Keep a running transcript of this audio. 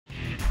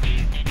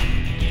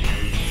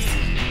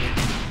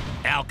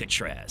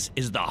Alcatraz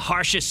is the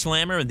harshest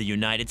slammer in the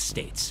United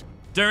States.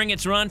 During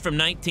its run from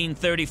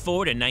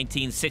 1934 to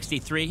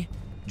 1963,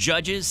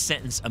 judges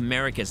sentenced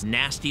America's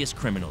nastiest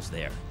criminals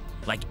there,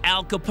 like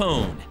Al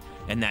Capone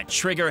and that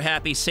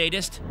trigger-happy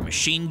sadist,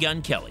 Machine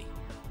Gun Kelly.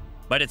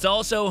 But it's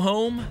also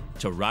home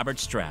to Robert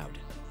Stroud,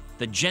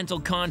 the gentle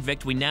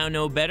convict we now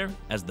know better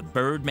as the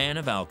Birdman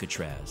of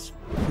Alcatraz,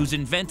 whose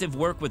inventive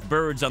work with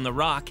birds on the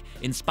rock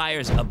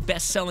inspires a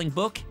best-selling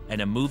book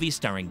and a movie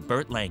starring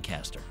Burt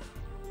Lancaster.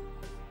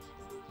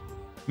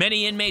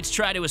 Many inmates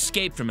try to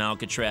escape from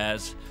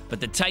Alcatraz,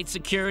 but the tight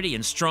security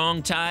and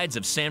strong tides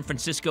of San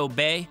Francisco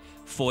Bay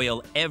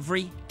foil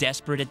every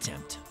desperate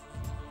attempt.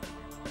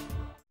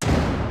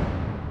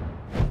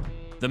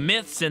 The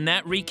myths in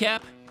that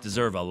recap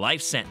deserve a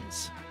life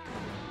sentence.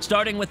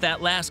 Starting with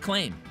that last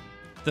claim.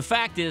 The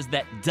fact is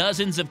that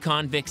dozens of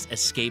convicts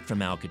escape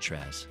from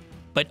Alcatraz,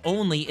 but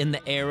only in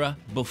the era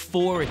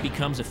before it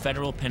becomes a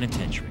federal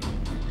penitentiary.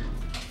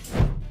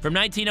 From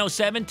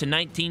 1907 to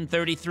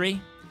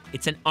 1933,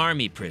 it's an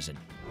army prison.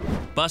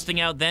 Busting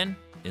out then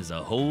is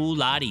a whole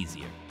lot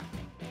easier.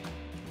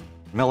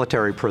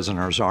 Military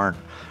prisoners aren't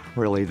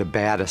really the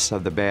baddest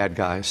of the bad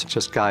guys,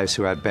 just guys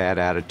who had bad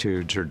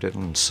attitudes or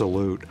didn't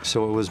salute.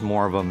 So it was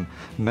more of a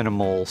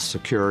minimal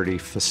security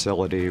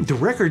facility. The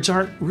records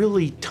aren't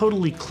really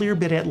totally clear,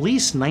 but at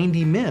least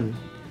 90 men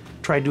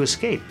tried to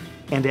escape,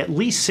 and at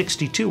least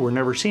 62 were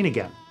never seen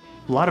again.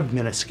 A lot of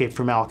men escaped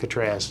from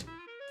Alcatraz.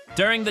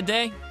 During the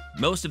day,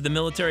 most of the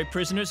military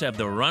prisoners have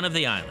the run of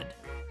the island,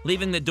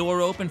 leaving the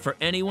door open for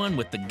anyone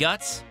with the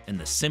guts and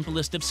the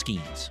simplest of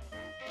schemes.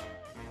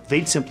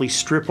 They'd simply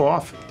strip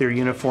off their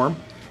uniform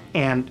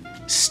and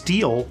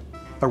steal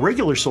a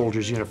regular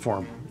soldier's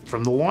uniform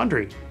from the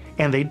laundry,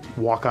 and they'd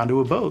walk onto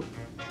a boat,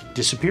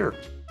 disappear.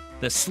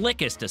 The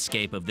slickest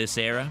escape of this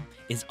era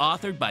is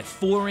authored by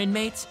 4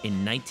 inmates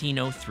in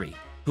 1903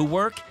 who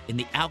work in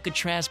the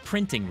Alcatraz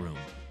printing room.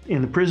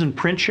 In the prison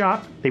print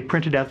shop, they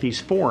printed out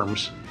these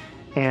forms,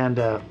 and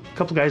a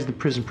couple guys in the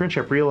prison print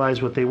shop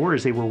realized what they were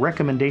is they were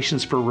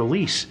recommendations for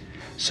release.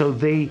 So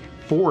they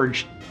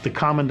forged the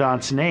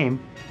commandant's name,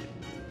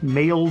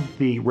 mailed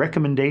the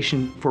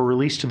recommendation for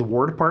release to the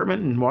War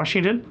Department in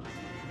Washington,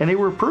 and they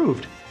were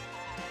approved.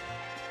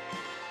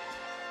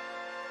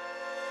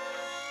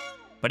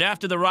 But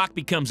after the Rock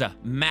becomes a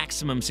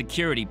maximum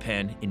security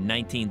pen in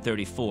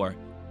 1934,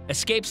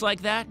 escapes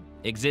like that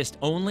exist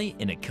only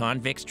in a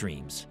convict's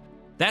dreams.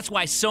 That's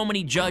why so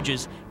many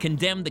judges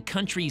condemn the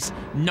country's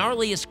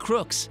gnarliest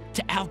crooks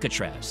to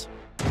Alcatraz.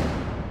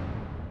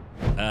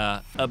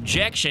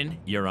 Objection,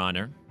 Your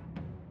Honor.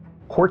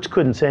 Courts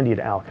couldn't send you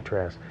to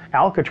Alcatraz.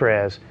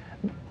 Alcatraz,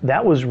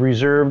 that was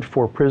reserved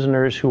for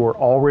prisoners who were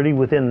already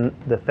within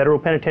the federal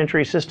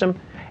penitentiary system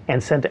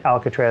and sent to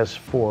Alcatraz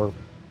for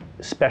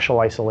special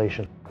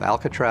isolation.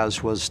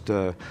 Alcatraz was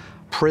the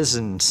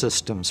prison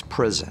system's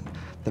prison.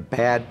 The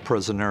bad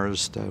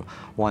prisoners, the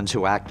ones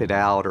who acted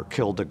out or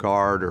killed a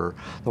guard, or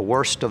the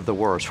worst of the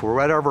worst. For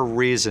whatever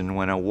reason,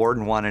 when a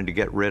warden wanted to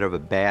get rid of a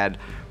bad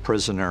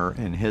prisoner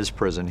in his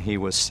prison, he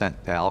was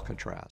sent to Alcatraz.